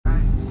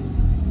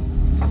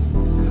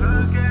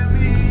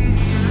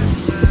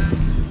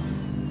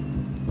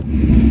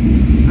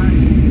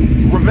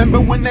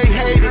when they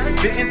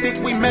hated, didn't think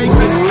we make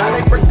it. Now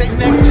they break their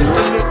neck just to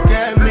look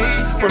at me.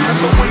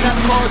 Remember when I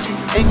called you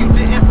and you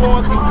didn't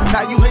fall through?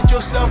 Now you hate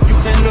yourself, you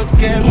can look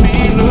at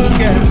me, look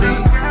at me.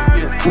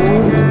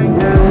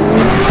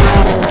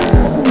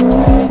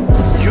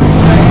 You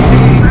made me.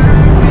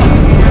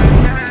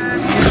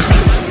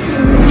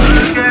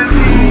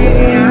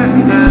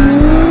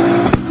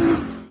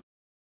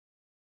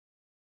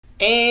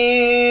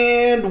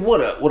 And what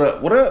up, what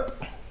up, what up?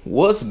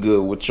 What's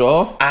good with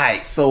y'all?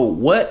 Alright, so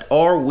what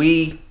are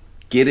we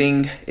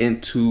getting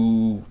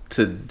into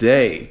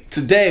today?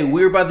 Today,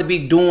 we're about to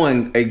be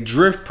doing a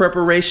drift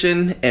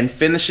preparation and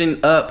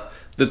finishing up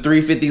the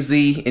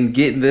 350Z and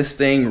getting this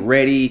thing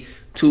ready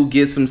to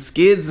get some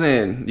skids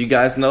in. You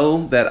guys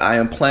know that I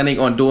am planning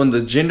on doing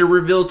the gender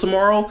reveal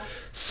tomorrow.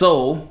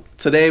 So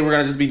today we're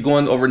gonna just be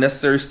going over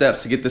necessary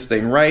steps to get this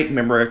thing right.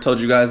 Remember I told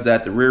you guys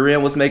that the rear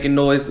end was making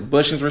noise, the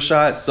bushings were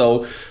shot.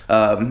 So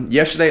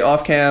yesterday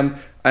off cam,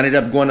 I ended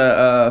up going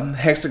to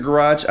Hexa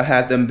Garage. I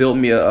had them build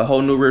me a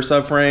whole new rear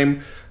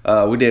subframe.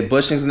 We did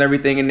bushings and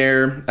everything in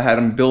there. I had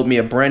them build me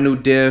a brand new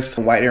diff.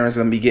 White Aaron's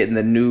gonna be getting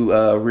the new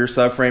rear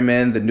subframe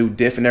in, the new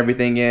diff and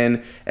everything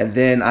in. And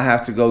then I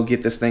have to go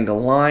get this thing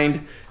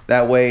aligned.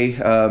 That way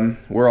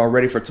we're all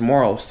ready for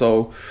tomorrow.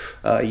 So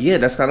yeah,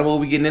 that's kind of what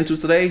we're getting into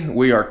today.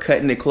 We are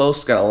cutting it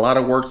close. Got a lot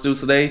of work to do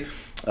today.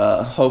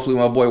 Hopefully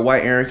my boy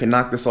White Aaron can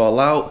knock this all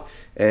out,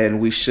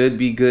 and we should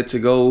be good to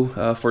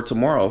go for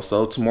tomorrow.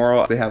 So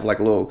tomorrow they have like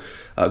a little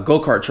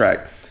go-kart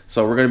track.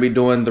 So we're gonna be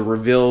doing the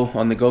reveal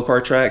on the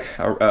go-kart track.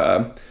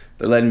 They're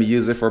letting me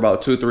use it for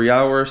about 2-3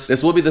 hours.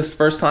 This will be the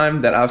first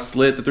time that I've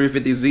slid the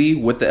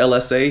 350Z with the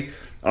LSA.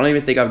 I don't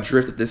even think I've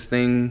drifted this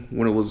thing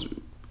when it was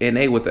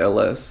NA with the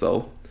LS.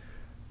 So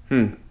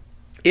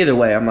either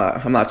way, I'm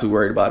not too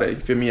worried about it. You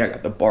feel me? I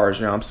got the bars,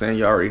 you know what I'm saying?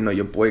 You already know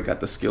your boy got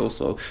the skill.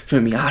 So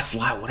feel me? I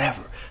slide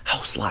whatever.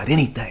 I'll slide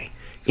anything.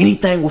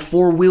 Anything with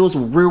 4 wheels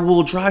with rear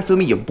wheel drive, feel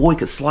me? Your boy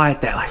could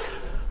slide that. Like.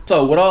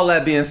 So with all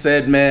that being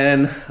said,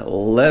 man,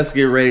 let's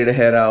get ready to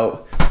head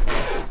out.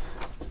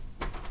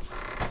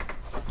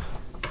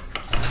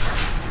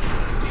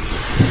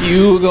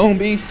 You gonna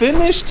be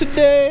finished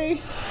today.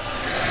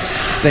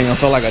 This thing gonna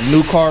feel like a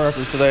new car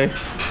reference today.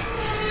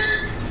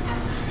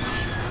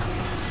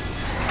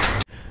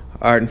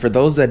 All right, and for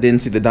those that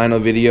didn't see the dyno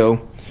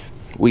video,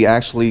 we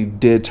actually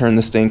did turn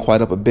this thing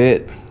quite up a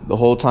bit. The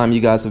whole time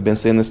you guys have been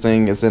seeing this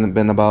thing, it's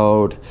been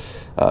about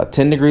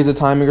 10 degrees of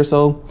timing or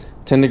so.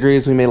 10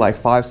 degrees, we made like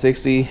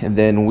 560, and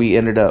then we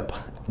ended up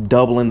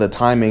doubling the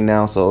timing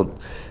now. So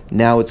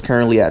now it's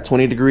currently at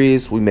 20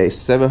 degrees. We made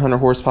 700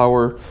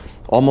 horsepower,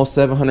 almost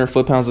 700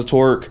 foot-pounds of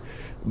torque,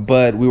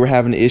 but we were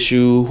having an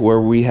issue where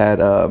we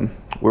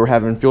were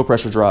having fuel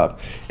pressure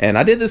drop. And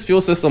I did this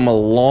fuel system a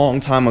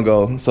long time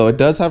ago. So it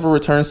does have a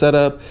return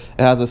setup.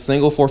 It has a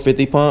single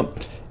 450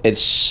 pump. It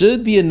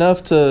should be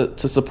enough to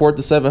support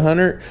the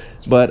 700,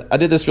 but I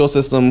did this fuel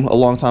system a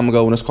long time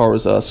ago when this car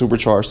was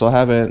supercharged, so I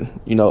haven't,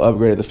 you know,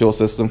 upgraded the fuel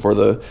system for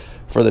the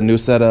new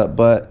setup.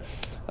 But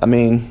I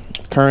mean,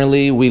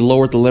 currently we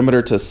lowered the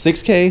limiter to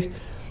 6K,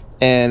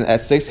 and at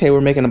 6K we're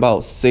making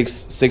about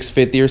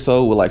 650 or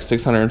so with like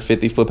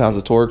 650 foot-pounds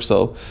of torque.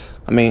 So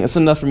I mean, it's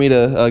enough for me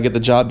to get the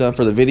job done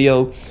for the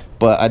video,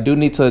 but I do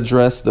need to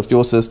address the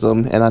fuel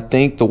system, and I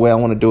think the way I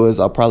want to do it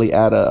is I'll probably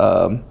add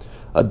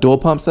a dual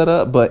pump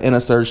setup, but in a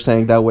surge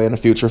tank. That way in the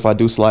future, if I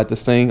do slide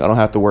this thing, I don't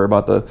have to worry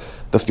about the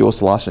fuel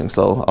sloshing.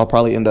 So I'll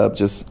probably end up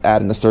just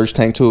adding a surge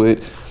tank to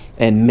it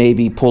and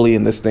maybe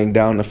pulling this thing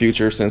down in the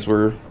future, since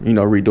we're, you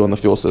know, redoing the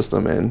fuel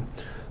system and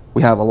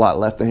we have a lot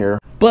left in here.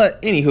 But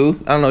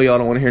anywho, I know y'all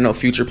don't want to hear no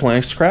future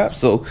plans crap,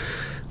 so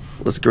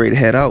let's get ready to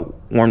head out,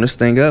 warm this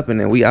thing up, and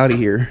then we out of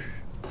here.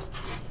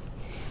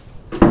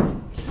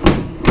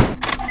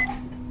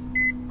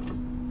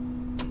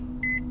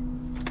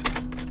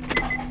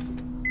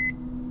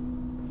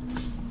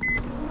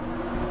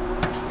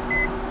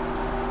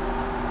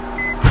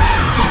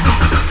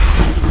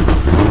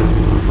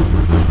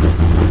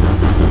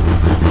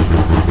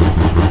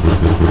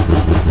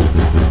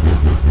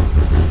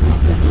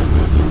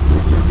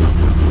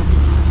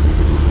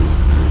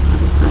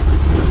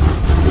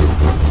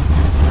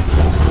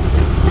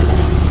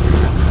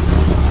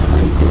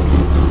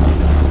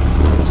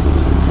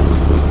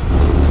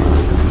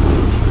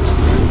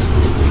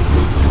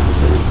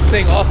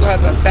 Thing also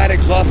has a fat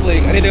exhaust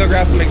leak. I need to go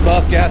grab some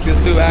exhaust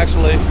gaskets too,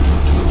 actually.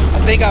 I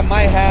think I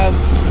might have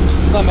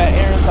some at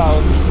Aaron's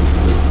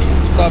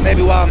house. So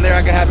maybe while I'm there,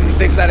 I can have him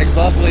fix that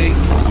exhaust leak.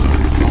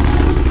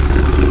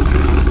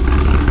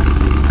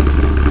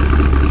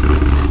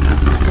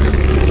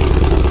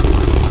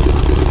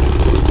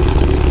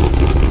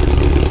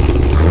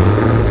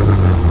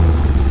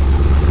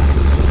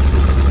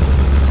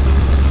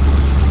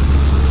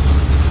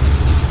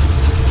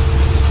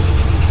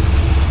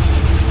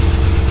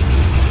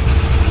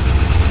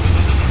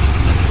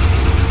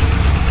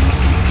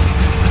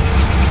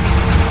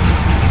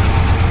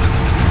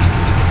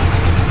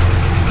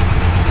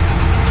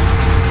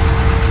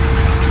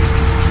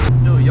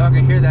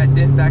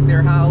 Back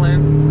there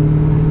howling.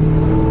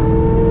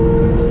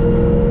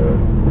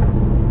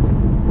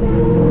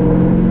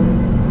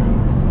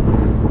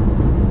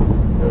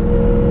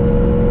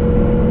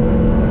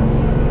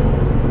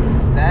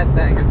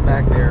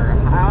 back there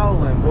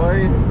howling,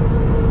 boy.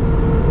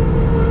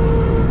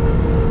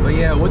 But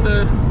yeah, with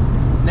the,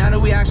 now that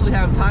we actually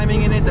have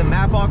timing in it, the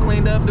map all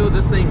cleaned up, dude,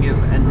 this thing is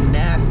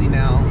nasty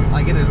now.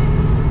 Like, it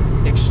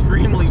is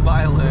extremely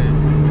violent.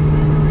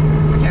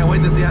 I can't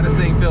wait to see how this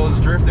thing feels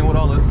drifting with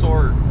all this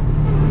torque.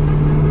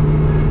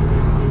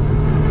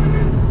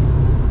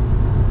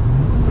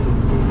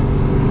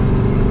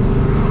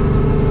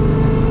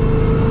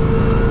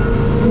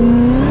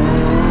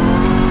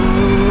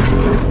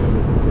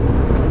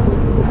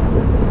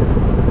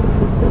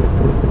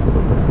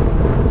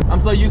 I'm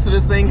so used to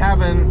this thing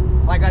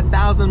having like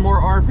 1,000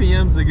 more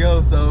RPMs to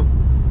go, so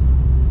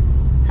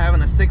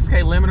having a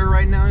 6K limiter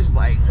right now is just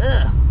like,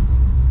 ugh.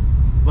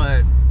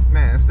 But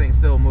man, this thing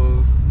still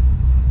moves.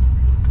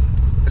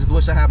 I just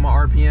wish I had my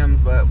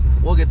RPMs, but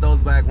we'll get those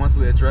back once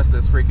we address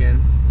this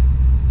freaking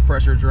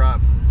pressure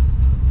drop.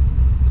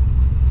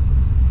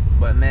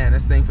 But man,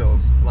 this thing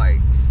feels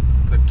like,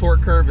 the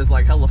torque curve is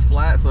like hella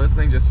flat, so this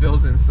thing just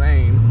feels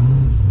insane.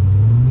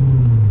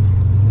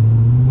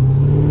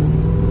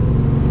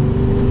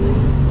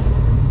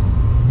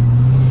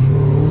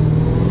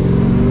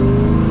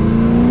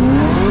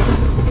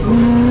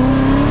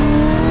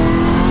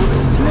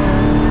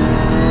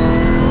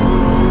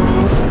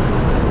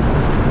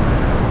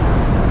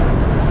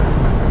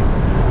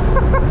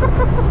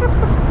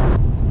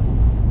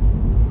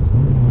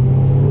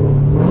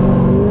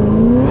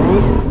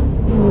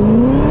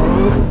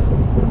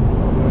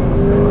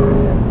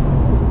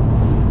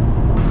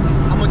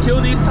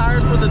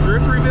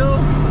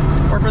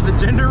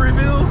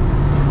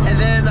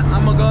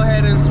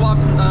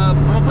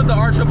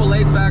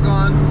 Back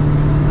on.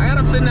 I got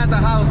them sitting at the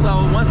house,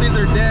 so once these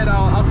are dead,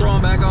 I'll throw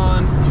them back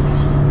on.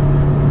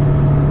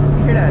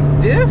 You hear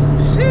that diff?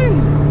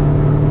 Jeez.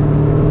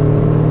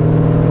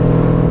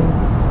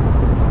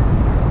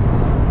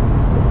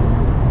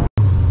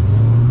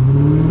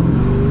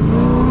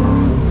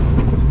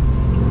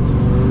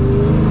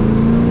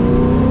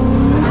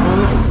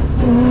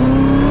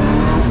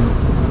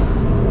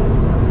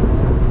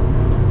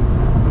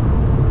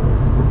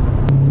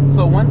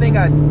 So one thing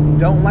I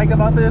don't like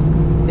about this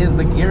is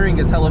the gearing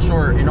is hella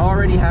short, and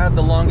already have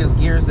the longest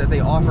gears that they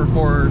offer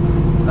for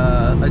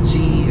a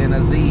G and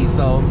a Z.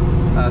 So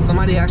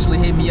somebody actually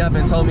hit me up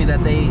and told me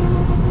that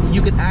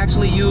you could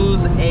actually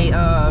use a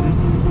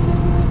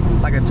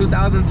like a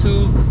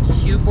 2002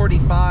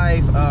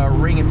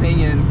 Q45 ring and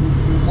pinion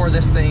for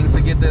this thing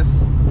to get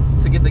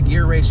the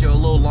gear ratio a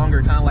little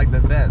longer, kind of like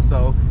the Vet.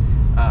 So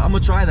I'm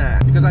gonna try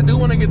that, because I do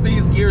want to get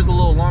these gears a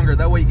little longer,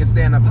 that way you can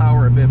stand the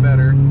power a bit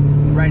better.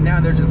 Right now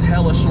they're just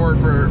hella short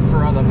for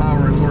all the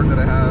power and torque that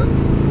it has.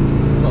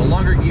 So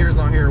longer gears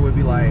on here would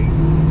be like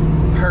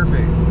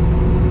perfect.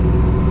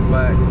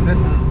 But this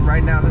is,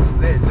 right now this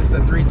is it, just the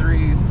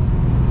 3.3s.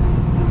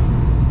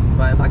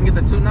 But if I can get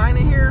the 2.9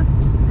 in here,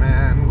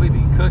 man, we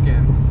be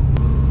cooking.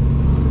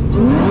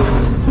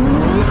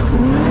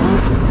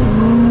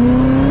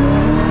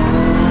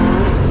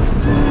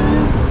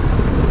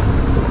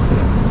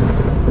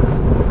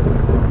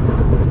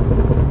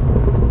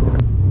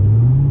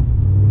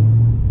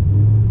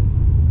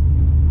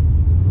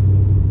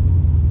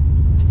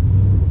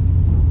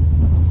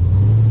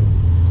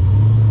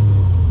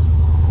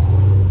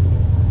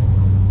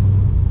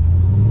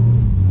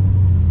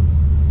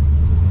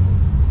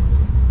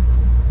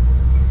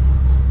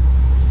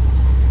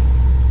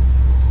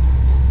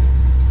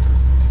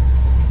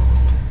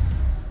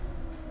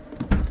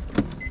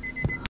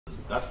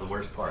 That's the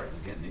worst part, is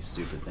getting these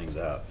stupid things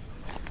out.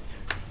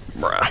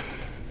 Bruh.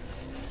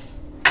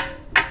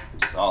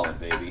 Solid,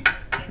 baby.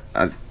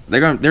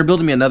 They're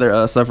building me another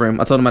subframe.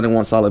 I told them I didn't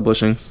want solid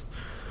bushings.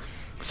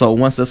 So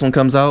once this one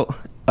comes out,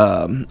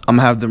 I'm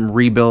gonna have them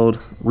rebuild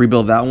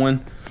that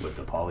one with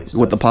the poly stuff.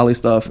 With the poly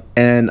stuff.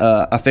 And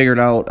I figured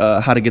out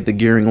how to get the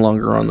gearing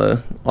longer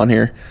on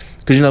here,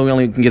 because you know we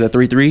only can get a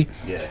 3.3.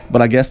 Yeah.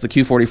 But I guess the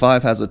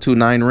Q45 has a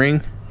 2.9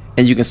 ring,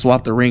 and you can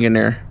swap the ring in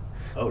there.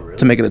 Oh, really?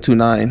 To make it a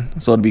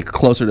 2.9, so it'd be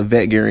closer to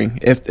Vet gearing.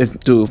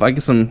 If I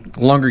get some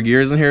longer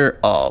gears in here,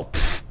 oh,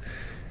 pff,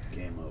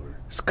 game over.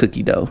 It's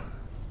cookie dough.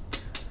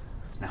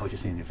 Now we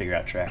just need to figure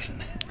out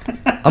traction.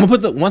 I'm gonna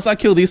put once I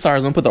kill these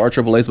tires, I'm gonna put the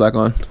RAAAs back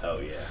on.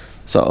 Oh yeah.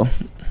 So,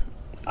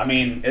 I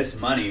mean, it's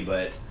money,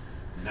 but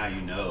now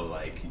you know,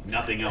 like,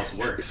 nothing else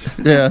works.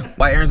 Yeah.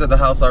 While Aaron's at the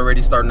house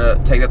already starting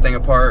to take that thing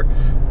apart,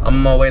 I'm on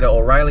my way to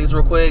O'Reilly's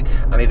real quick.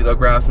 I need to go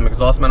grab some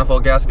exhaust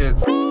manifold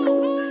gaskets.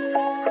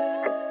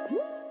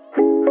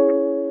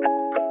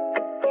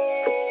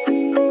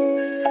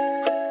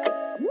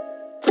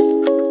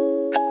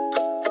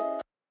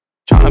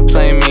 Tryna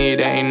play me,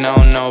 they ain't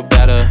know no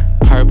better.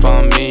 Perp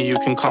on me, you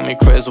can call me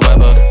Chris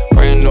Webber.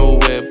 Brand new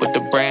whip with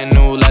the brand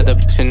new leather.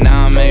 And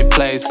now I made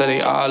plays, so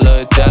they all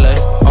look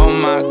jealous. Oh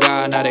my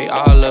god, now they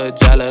all look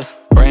jealous.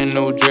 Brand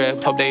new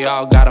drip, hope they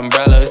all got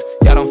umbrellas.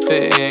 Y'all don't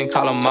fit in,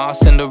 call them all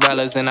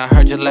Cinderellas. And I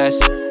heard your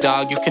last shit,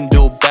 dog, you can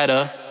do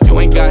better. You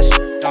ain't got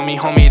shit on me,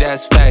 homie,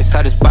 that's facts.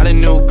 I just bought a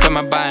new crib,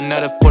 I buy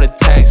another for the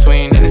tax. We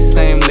ain't in the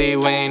same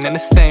league, we ain't in the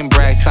same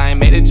brackets. I ain't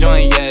made a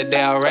joint yet,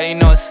 they already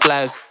know it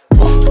slaps.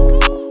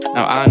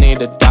 Now I need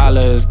the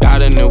dollars.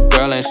 Got a new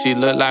girl and she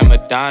look like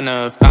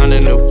Madonna. Found a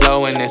new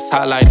flow and it's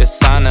hot like the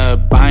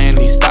sauna. Buying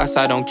these stocks,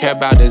 I don't care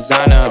about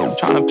designer.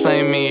 Tryna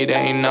play me, they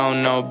ain't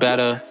no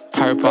better.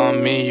 Perp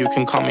on me, you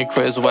can call me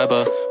Chris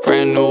Webber.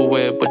 Brand new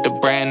whip with the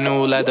brand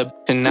new leather.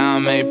 And now I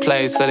made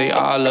plays so they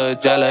all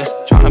look jealous.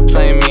 Tryna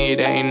play me,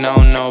 they ain't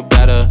no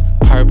better.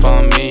 Perp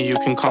on me, you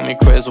can call me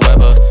Chris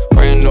Webber.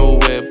 Brand new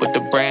whip with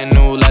the brand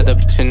new leather.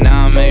 And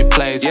now I made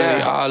plays so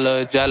they all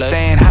look jealous.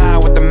 Staying high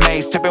with the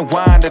mace, tipping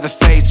wine to the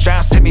face.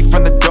 Drowns hit me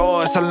from the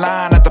door, it's a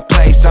line at the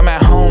place. I'm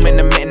at home in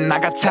the mitten, I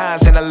got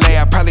ties in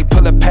LA. I probably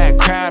pull a packed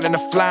crowd in a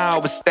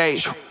flyover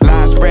stage.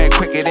 Lies spread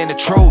quicker than the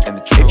truth.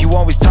 If you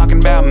always talking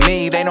about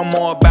me, they know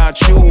more about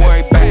you.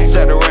 Worry about to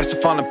set the rest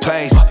will fall in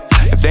place.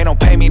 If they don't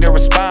pay me to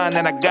respond,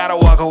 then I gotta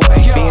walk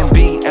away.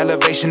 B&B,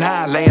 elevation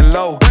high, laying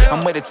low. I'm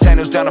with the 10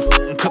 who's down to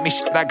f***ing cook me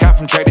shit I got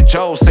from Trader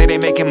Joe's. Say they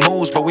making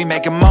moves, but we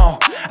making more.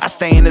 I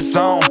stay in the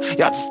zone,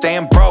 y'all just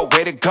staying broke,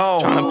 way to go.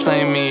 Tryna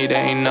play me, they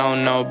ain't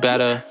no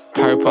better.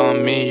 Perp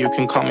on me, you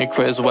can call me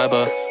Chris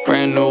Webber.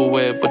 Brand new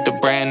whip with the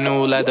brand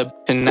new leather.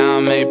 And now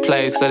I made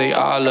plays so they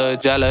all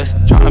look jealous.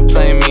 Tryna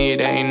play me,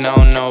 they ain't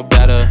no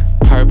better.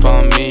 Perp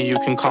on me, you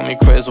can call me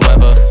Chris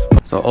Webber.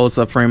 So old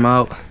subframe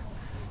out.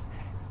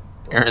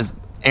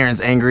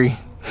 Aaron's angry.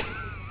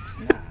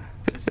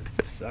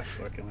 It sucks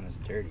fucking when it's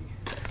dirty.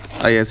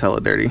 Oh yeah, it's hella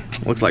dirty.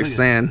 Looks like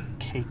sand.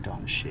 Caked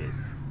on shit.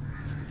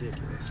 It's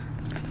ridiculous.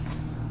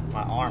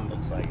 My arm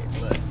looks like it,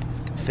 but I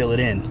can fill it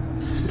in.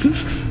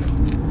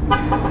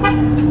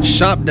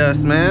 Shop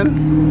dust,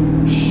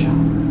 man.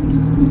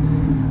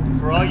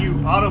 For all you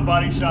auto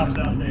body shops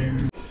out there.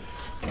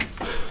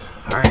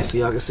 Alright, so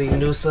y'all can see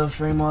new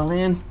subframe all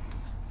in.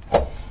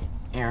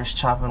 Aaron's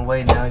chopping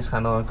away now. He's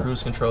kind of on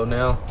cruise control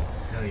now.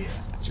 Hell yeah.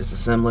 Just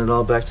assembling it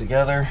all back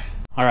together.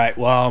 All right,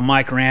 well,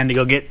 Mike ran to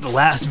go get the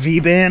last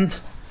V-band.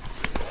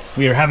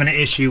 We are having an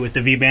issue with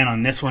the V-band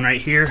on this one right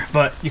here,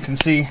 but you can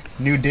see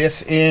new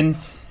diff in,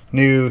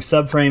 new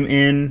subframe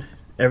in,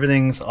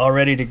 everything's all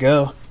ready to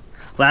go.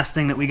 Last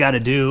thing that we got to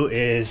do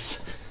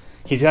is,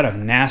 he's got a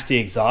nasty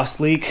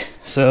exhaust leak,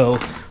 so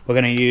we're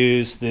gonna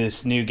use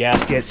this new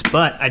gaskets,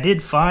 but I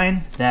did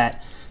find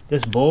that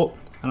this bolt,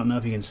 I don't know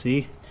if you can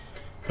see,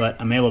 but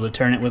I'm able to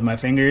turn it with my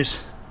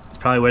fingers. It's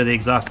probably where the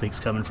exhaust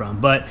leak's coming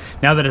from. But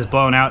now that it's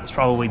blown out, it's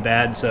probably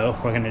bad, so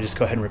we're gonna just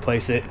go ahead and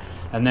replace it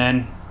and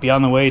then be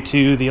on the way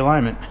to the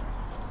alignment.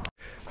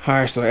 All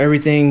right, so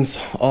everything's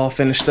all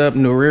finished up.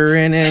 New rear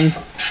end in.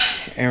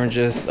 Aaron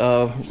just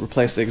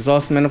replaced the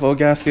exhaust manifold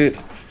gasket.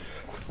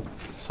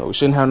 So we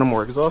shouldn't have no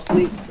more exhaust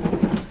leak.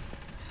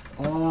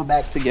 All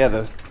back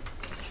together.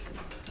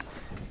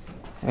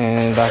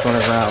 And back on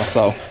the ground.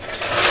 So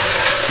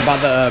I'm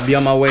about to be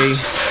on my way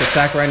to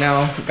SAC right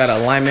now. Got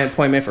an alignment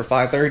appointment for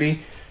 5:30.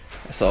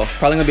 So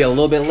probably gonna be a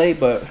little bit late,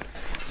 but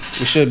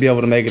we should be able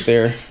to make it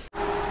there.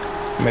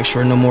 Make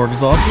sure no more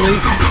exhaust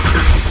leak.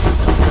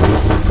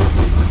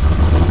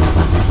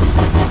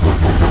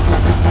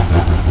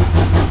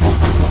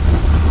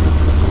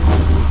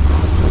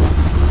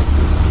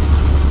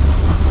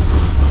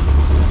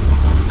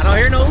 I don't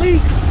hear no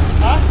leak.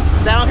 Huh?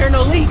 I don't hear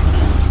no leak.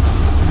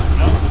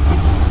 No.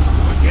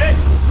 We're good.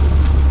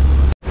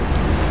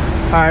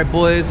 All right,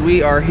 boys,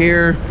 we are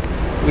here.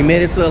 We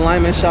made it to the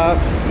alignment shop.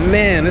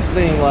 Man, this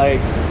thing, like,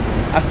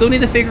 I still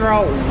need to figure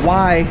out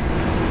why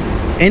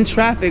in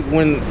traffic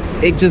when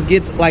it just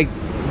gets, like,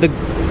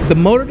 the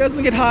motor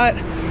doesn't get hot,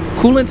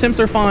 coolant temps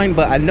are fine,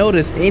 but I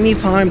notice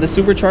anytime the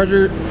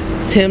supercharger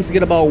temps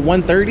get about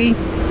 130,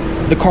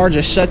 the car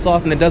just shuts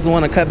off and it doesn't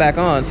want to cut back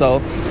on.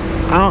 So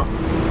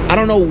I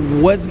don't know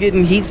what's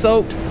getting heat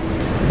soaked,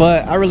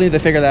 but I really need to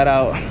figure that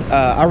out.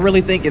 I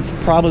really think it's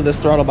probably this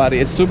throttle body.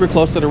 It's super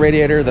close to the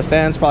radiator. The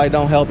fans probably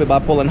don't help it by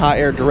pulling hot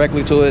air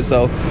directly to it.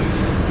 So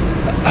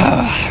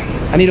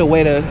I need a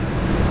way to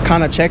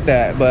kind of check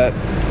that, but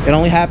it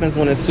only happens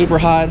when it's super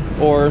hot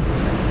or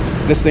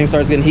this thing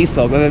starts getting heat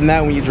soaked. Other than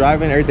that, when you're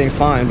driving, everything's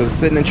fine, but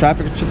sitting in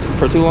traffic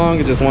for too long,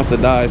 it just wants to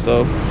die.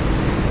 So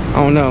I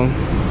don't know.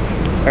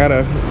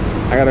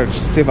 I gotta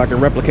see if I can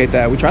replicate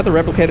that. We tried to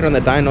replicate it on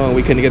the dyno and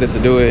we couldn't get it to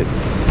do it,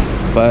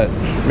 but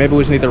maybe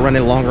we just need to run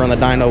it longer on the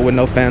dyno with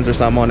no fans or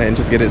something on it and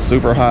just get it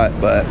super hot.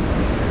 But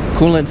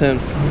coolant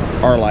temps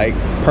are like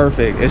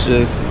perfect. It's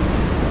just,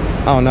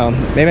 I don't know,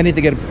 maybe I need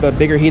to get a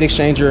bigger heat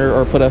exchanger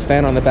or put a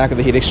fan on the back of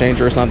the heat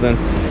exchanger or something,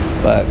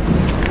 but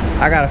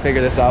I gotta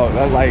figure this out.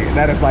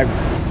 That is like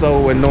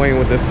so annoying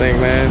with this thing,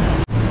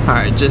 man. All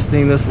right, just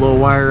seeing this little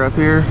wire up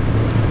here.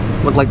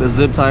 Looked like the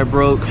zip tie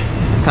broke,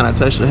 kind of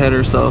touched the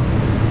header, so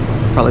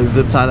probably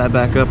zip tie that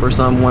back up or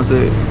something once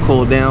it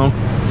cooled down.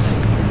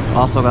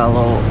 Also got a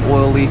little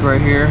oil leak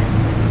right here.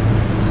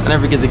 I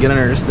never get to get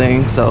under this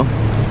thing, so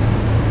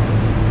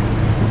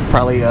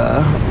probably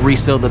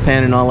reseal the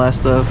pan and all that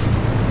stuff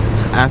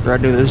after I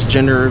do this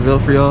gender reveal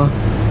for y'all.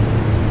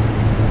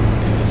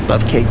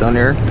 Stuff caked on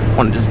there.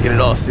 Want to just get it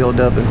all sealed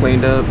up and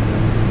cleaned up.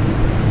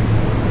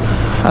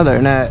 Other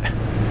than that,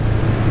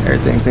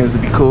 everything seems to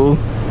be cool.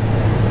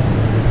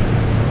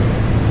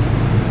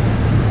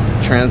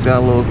 Trans got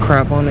a little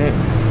crap on it.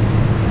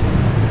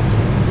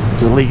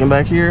 Is it leaking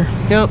back here?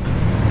 Yep.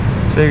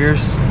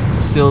 Figures.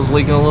 Seal's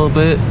leaking a little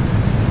bit.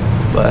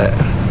 But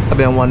I've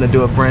been wanting to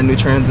do a brand new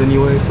trans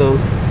anyway, so.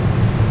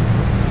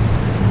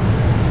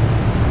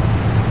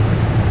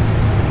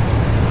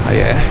 Oh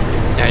yeah.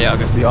 Yeah, y'all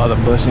can see all the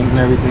bushings and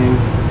everything.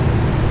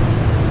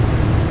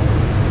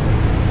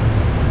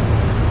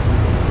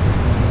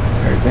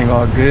 Everything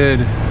all good.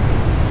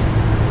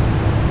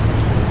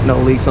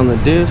 No leaks on the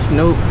diff,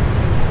 nope.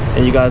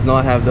 And you guys know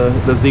I have the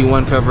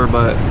Z1 cover,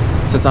 but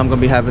since I'm gonna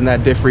be having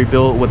that diff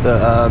rebuilt with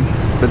the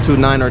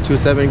 2.9 or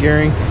 2.7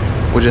 gearing,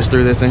 we just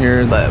threw this in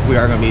here, but we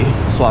are gonna be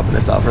swapping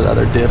this out for the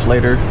other diff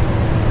later.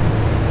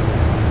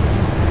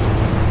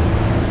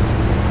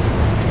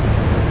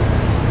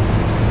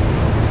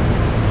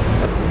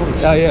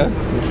 Oh yeah.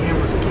 The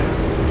cameras and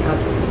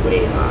caster's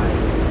way high.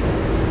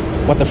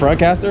 What, the front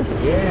caster?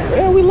 Yeah.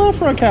 Yeah, we love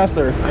front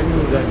caster. I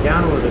moved that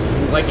down a little bit so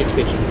you like it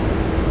twitching.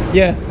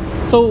 Yeah.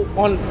 So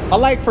I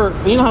like for,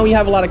 you know how when you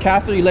have a lot of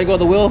caster, you let go of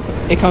the wheel,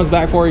 it comes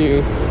back for you.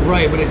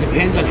 Right, but it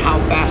depends on how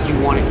fast you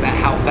want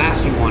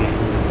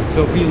it.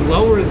 So if you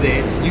lower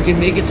this, you can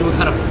make it so it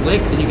kind of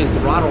flicks and you can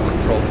throttle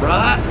control,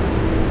 bruh.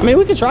 I mean,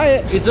 we could try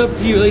it. It's up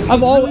to you. Like,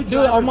 I've always,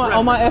 dude, on my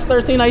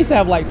S13, I used to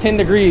have like 10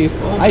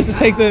 degrees. I used to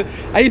take the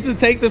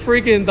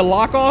freaking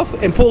lock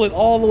off and pull it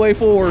all the way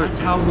forward. That's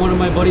how one of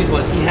my buddies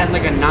was. He had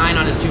like a 9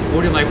 on his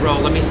 240. I'm like, bro,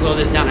 let me slow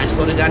this down. I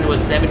slowed it down to a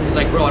 7. He's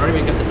like, bro, I don't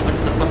even have to touch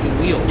the fucking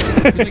wheel.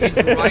 He's like,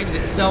 it drives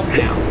itself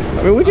now.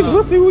 I mean,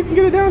 we'll see what we can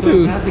get it down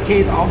to. If that's the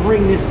case, I'll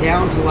bring this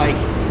down to like,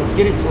 let's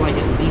get it to like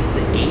at least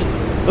the 8.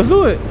 Let's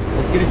do it.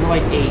 Let's get it to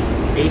like 8.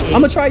 I'm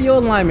gonna try your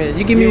alignment.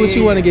 You give me what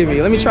you want to give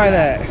me. Let me try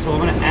that. So I'm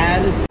gonna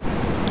add.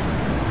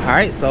 All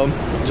right, so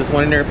just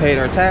went in there, paid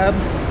our tab.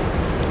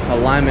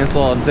 Alignment's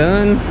all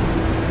done.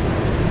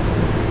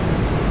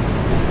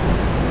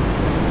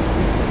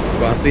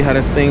 We're gonna see how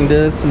this thing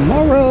does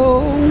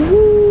tomorrow.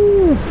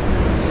 Woo!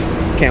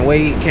 Can't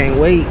wait, can't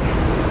wait.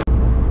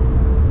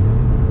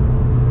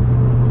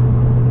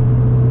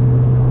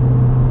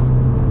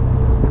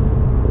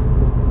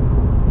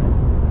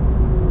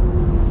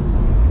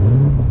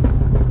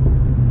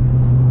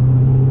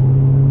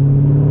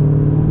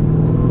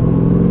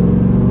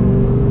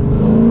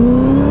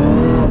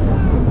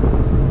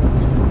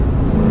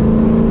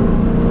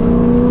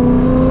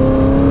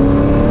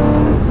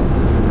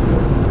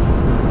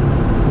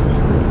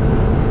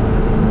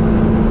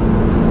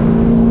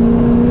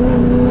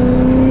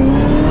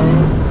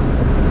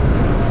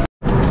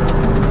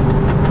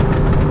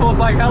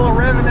 Like hella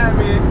revving at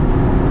me.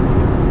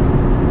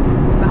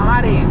 It's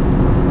hottie.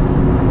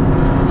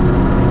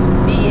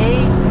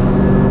 V8.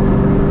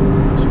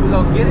 Should we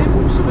go get him?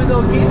 Should we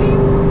go get him?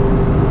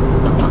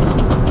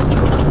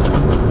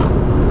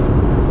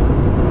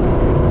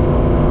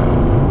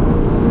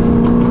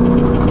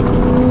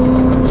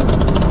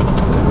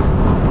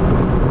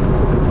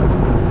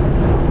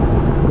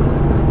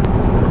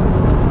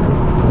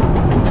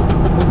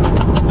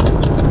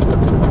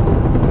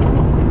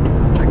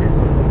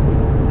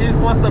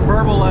 Wants to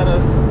burble at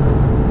us.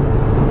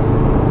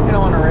 He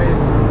don't want to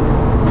race.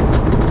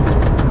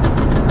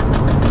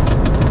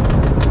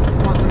 He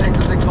just wants to make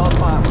this exhaust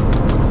pop.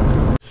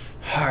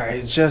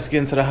 Alright, just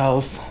getting to the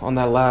house on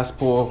that last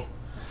pull.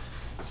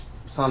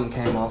 Something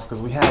came off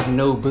because we have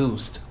no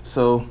boost.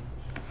 So,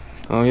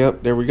 oh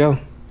yep, there we go.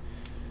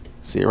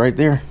 See it right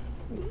there.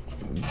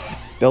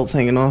 Belt's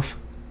hanging off.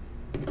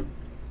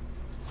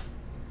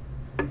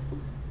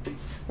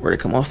 Where'd it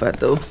come off at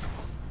though?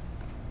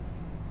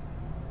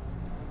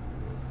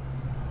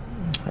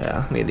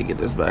 Yeah, I need to get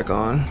this back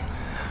on,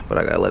 but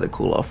I gotta let it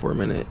cool off for a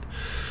minute.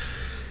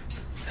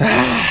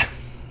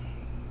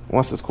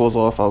 Once this cools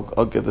off,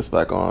 I'll get this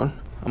back on.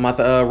 I'm about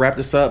to wrap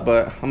this up,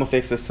 but I'm gonna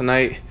fix this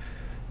tonight.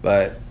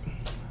 But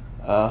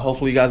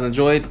hopefully you guys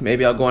enjoyed.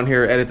 Maybe I'll go in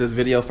here, edit this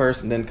video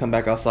first, and then come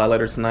back outside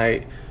later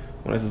tonight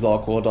when this is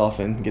all cooled off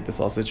and get this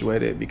all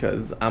situated,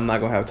 because I'm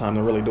not gonna have time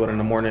to really do it in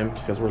the morning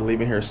because we're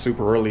leaving here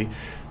super early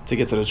to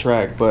get to the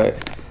track.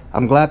 But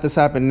I'm glad this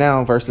happened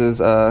now versus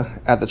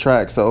at the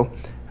track, so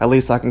at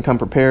least I can come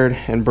prepared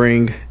and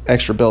bring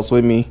extra belts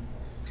with me.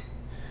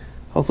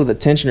 Hopefully the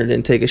tensioner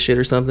didn't take a shit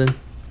or something.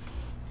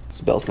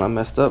 This belt's not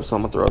messed up, so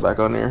I'm gonna throw it back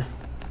on there.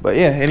 But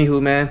yeah, anywho,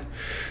 man,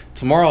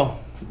 tomorrow,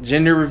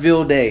 gender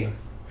reveal day.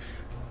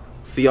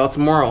 See y'all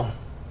tomorrow.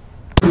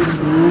 I've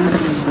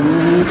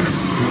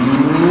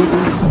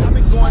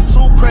been going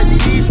too crazy,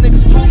 these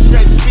niggas too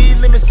shady. Speed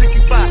limit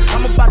 65,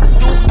 I'm about to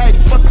do 80.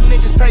 Fuck them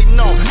niggas hating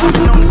on. I've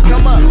been on the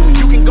come up,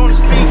 you can go to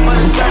speed, but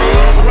it's better.